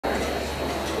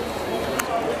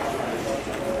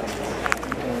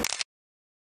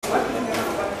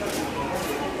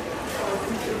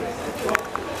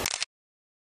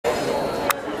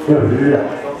What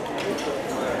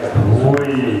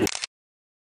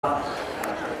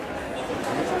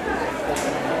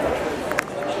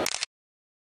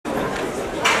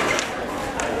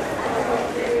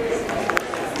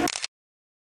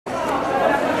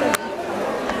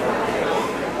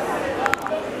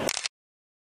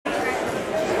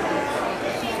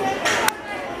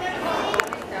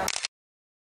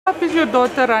is your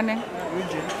daughter running?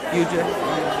 Eugene.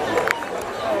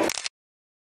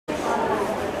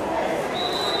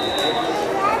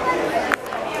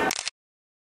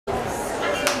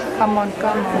 Come on.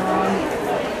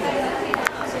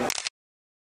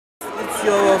 It's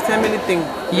your family thing?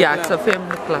 Yeah, it's a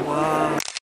family club. Wow.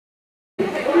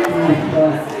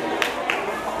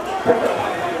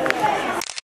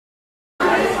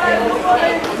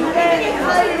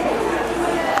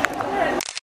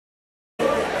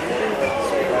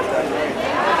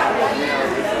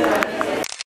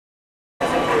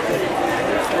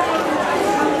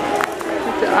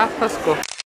 Aftersko.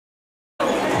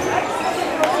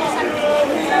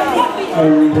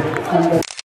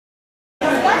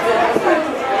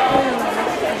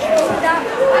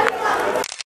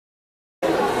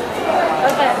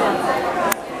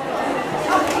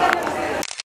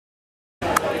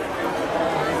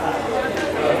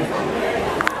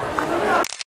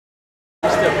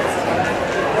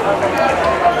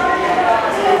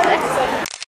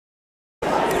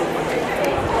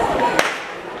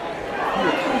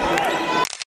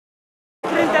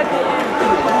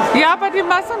 Yeah, but you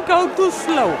mustn't go too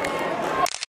slow.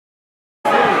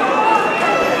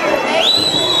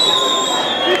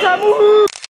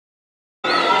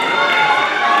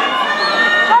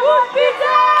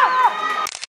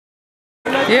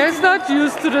 He is not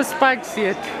used to the spikes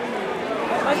yet.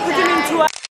 I put him into a...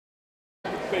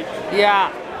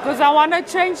 Yeah, because I want to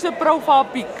change the profile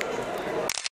pic.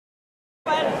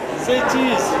 Say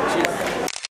cheese.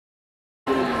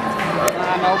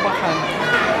 Nou begin.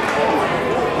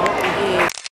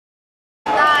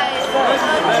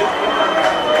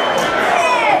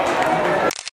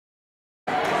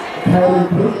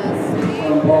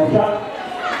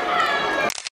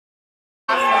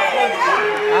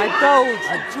 I told you.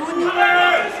 Junior.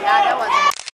 Yeah, that was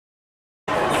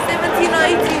 17 or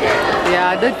 18.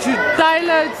 Yeah,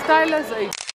 Tyler's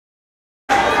age.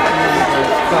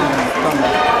 Come.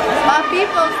 But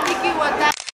people sticking with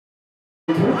that.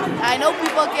 I know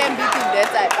people can beat him that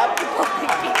side, but people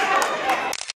thinking.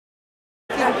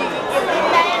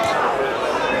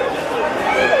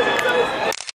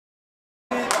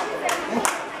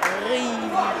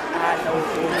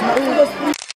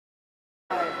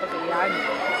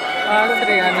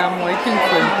 Adriana, I'm waiting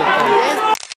for him to come.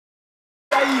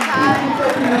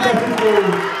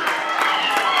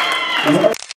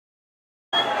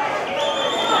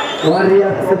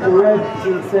 Warriors of the West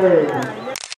will say.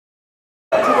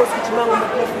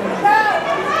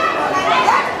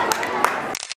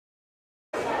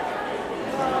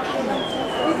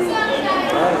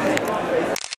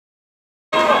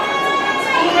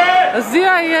 Zie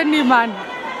je hier niemand?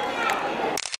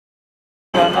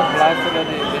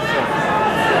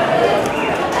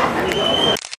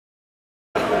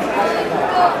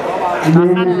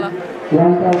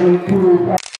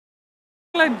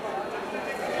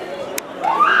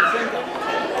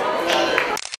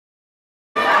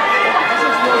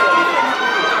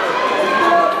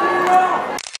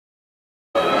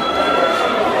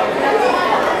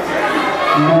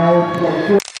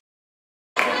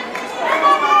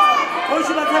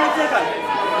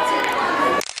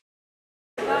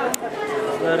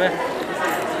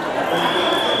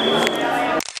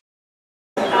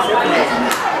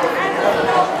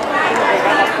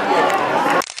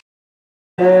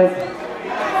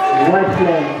 White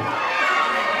flag.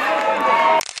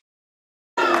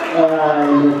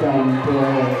 You can